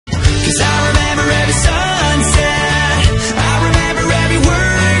'Cause I remember every sunset, I remember every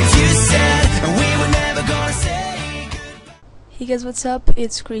word you said, and we were never gonna say goodbye. Hey guys, what's up?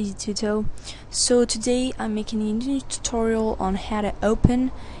 It's Crazy Tuto. So today I'm making a new tutorial on how to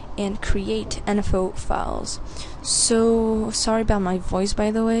open and create NFO files. So sorry about my voice,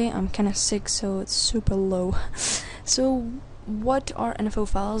 by the way. I'm kinda sick, so it's super low. So what are NFO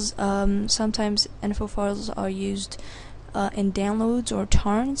files? Sometimes NFO files are used in downloads or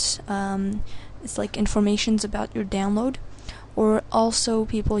torrents. It's like informations about your download. Or also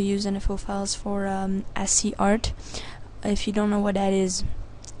people use NFO files for SC art. If you don't know what that is,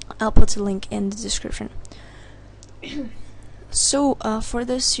 I'll put a link in the description. So for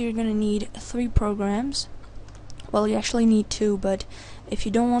this you're gonna need 3 programs. Well, you actually need 2, but if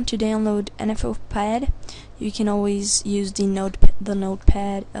you don't want to download NFO pad, you can always use the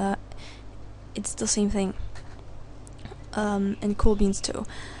notepad. It's the same thing, and Cool Beans too.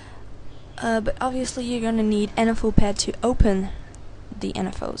 But obviously you're gonna need NFO pad to open the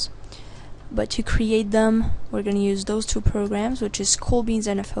NFOs. But to create them, we're gonna use those 2 programs, which is Cool Beans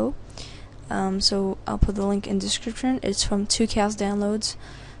NFO. So I'll put the link in the description. It's from 2Cast Downloads,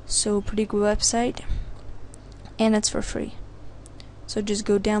 so pretty good website, and it's for free. So just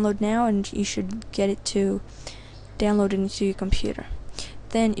go download now, and you should get it to download into your computer.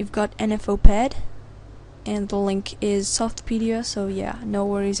 Then you've got NFO pad, and the link is Softpedia. So yeah, no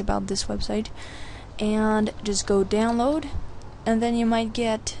worries about this website. And just go download, and then you might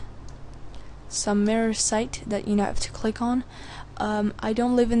get some mirror site that you have to click on. I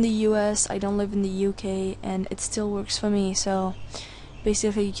don't live in the US, I don't live in the UK, and it still works for me, so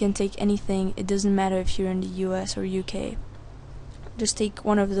basically you can take anything. It doesn't matter if you're in the US or UK. Just take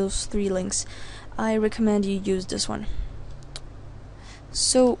one of those 3 links. I recommend you use this one.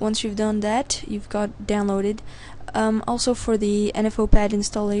 So once you've done that, you've got downloaded. Also for the NFO pad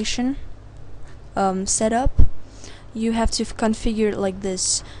installation setup, you have to configure it like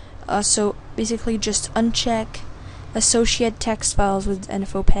this. So basically just uncheck associate text files with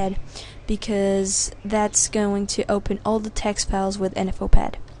NFO pad, because that's going to open all the text files with NFO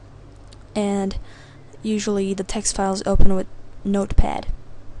pad, and usually the text files open with Notepad.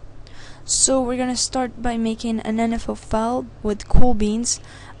 So we're gonna start by making an NFO file with Cool Beans.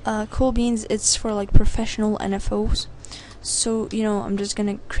 Cool Beans, it's for like professional NFOs. So I'm just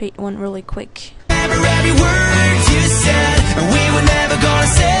gonna create one really quick. Remember every word you said, and we were never gonna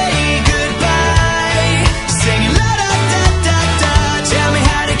say goodbye. Singing la da da da da, tell me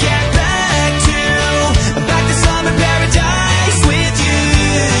how to get back to summer paradise with you,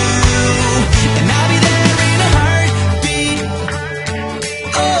 and I'll be there in a heartbeat.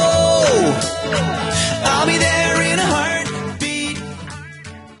 Oh, I'll be there in a heartbeat.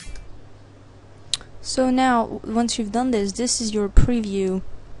 So now, once you've done this, this is your preview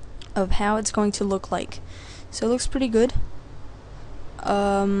of how it's going to look like. So it looks pretty good.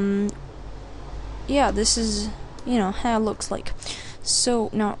 Yeah, this is how it looks like. So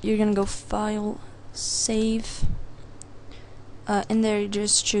now you're gonna go File, Save. In there you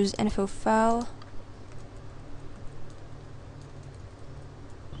just choose NFO file.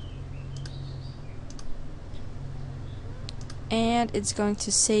 And it's going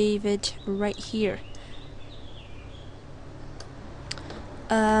to save it right here.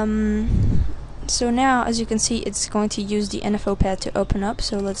 So now, as you can see, it's going to use the NFO pad to open up,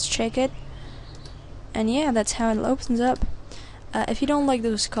 so let's check it. And yeah, that's how it opens up. If you don't like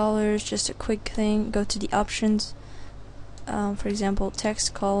those colors, just a quick thing, go to the options. For example,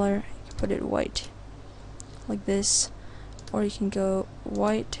 text color, you can put it white, like this, or you can go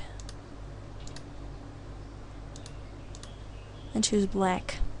white and choose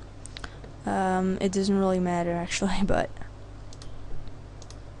black. It doesn't really matter actually, but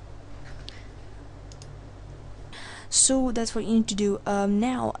so that's what you need to do.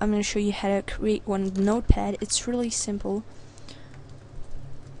 Now I'm going to show you how to create one with Notepad. It's really simple.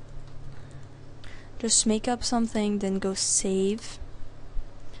 Just make up something, then go Save,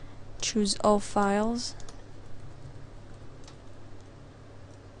 choose All Files,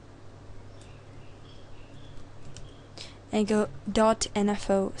 and go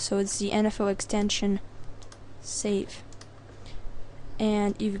 .nfo, so it's the NFO extension. Save,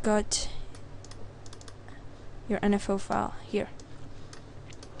 and you've got your NFO file here.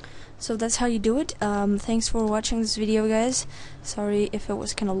 So that's how you do it. Thanks for watching this video, guys. Sorry if it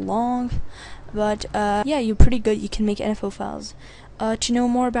was kind of long, but yeah, you're pretty good. You can make NFO files. To know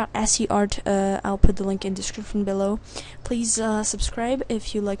more about SC art, I'll put the link in the description below. Please subscribe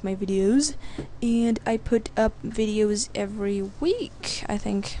if you like my videos, and I put up videos every week, I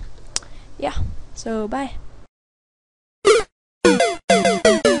think. Yeah, so bye.